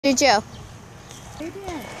Juju. Hey,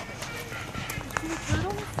 Dad. See the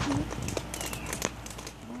turtle?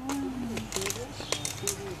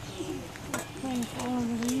 Playing all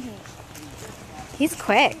over the leader. He's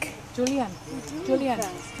quick. Julian.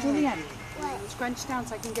 Scrunch down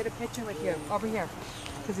so I can get a picture with you. Over here.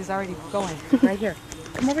 Because he's already going. Right here.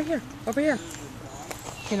 Come over here. Over here.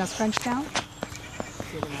 Okay, now scrunch down.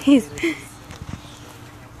 He's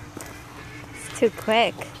too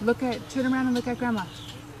quick. Turn around and look at Grandma.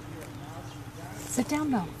 Sit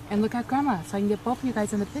down though and look at Grandma so I can get both of you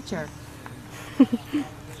guys in the picture.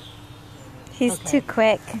 He's too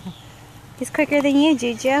quick. He's quicker than you,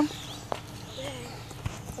 Juju.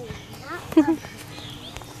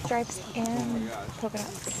 Stripes and polka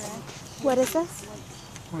dots. What is this?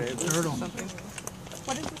 Turtle.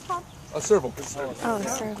 What is this called? A serval. Oh, a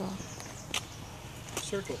serval.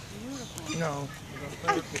 Circle. No.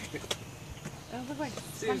 Oh, look like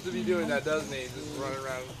Seems to be doing that, doesn't he? Just running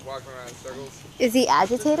around, walking around in circles. Is he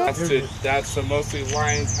agitated? That's mostly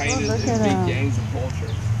lions, hyenas, look and at big him. gangs of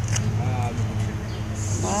vultures.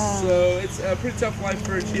 So it's a pretty tough life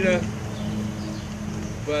for a cheetah,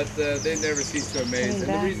 but they never cease to amaze.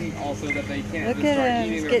 And the reason also that they can't Look just at start him.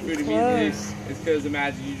 eating He's their getting food immediately close. is because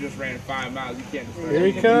imagine you just ran 5 miles. You can't just start Here he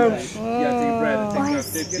eating comes. immediately. You have to eat bread. It takes about What?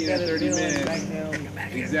 15 or 30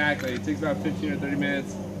 minutes. Exactly. It takes about 15 or 30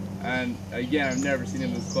 minutes. And again, I've never seen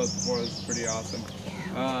him this close before. This is pretty awesome.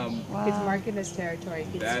 He's marking his territory.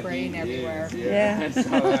 He's spraying everywhere. Yeah. I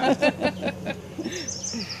saw that.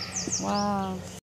 Wow.